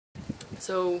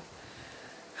So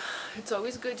it's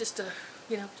always good just to,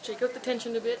 you know, shake out the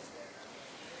tension a bit.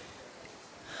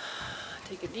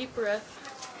 Take a deep breath.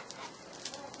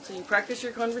 So you practice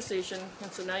your conversation,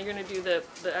 and so now you're going to do the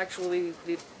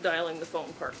dialing the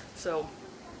phone part. So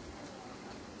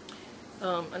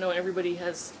I know everybody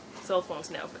has cell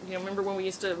phones now, but you know, remember when we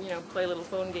used to, you know, play little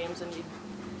phone games and you'd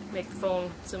make the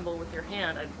phone symbol with your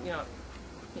hand? You know,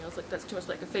 it's like that's too much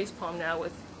like a face palm now.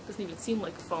 With doesn't even seem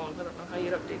like a phone. I don't know how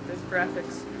you'd update the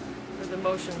graphics or the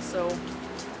motion. So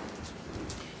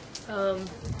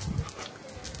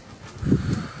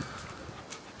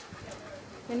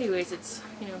anyways, it's,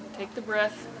 you know, take the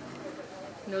breath,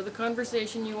 know the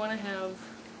conversation you want to have,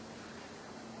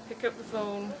 pick up the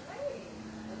phone,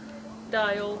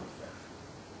 dial,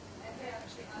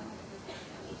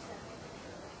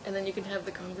 and then you can have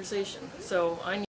the conversation. So I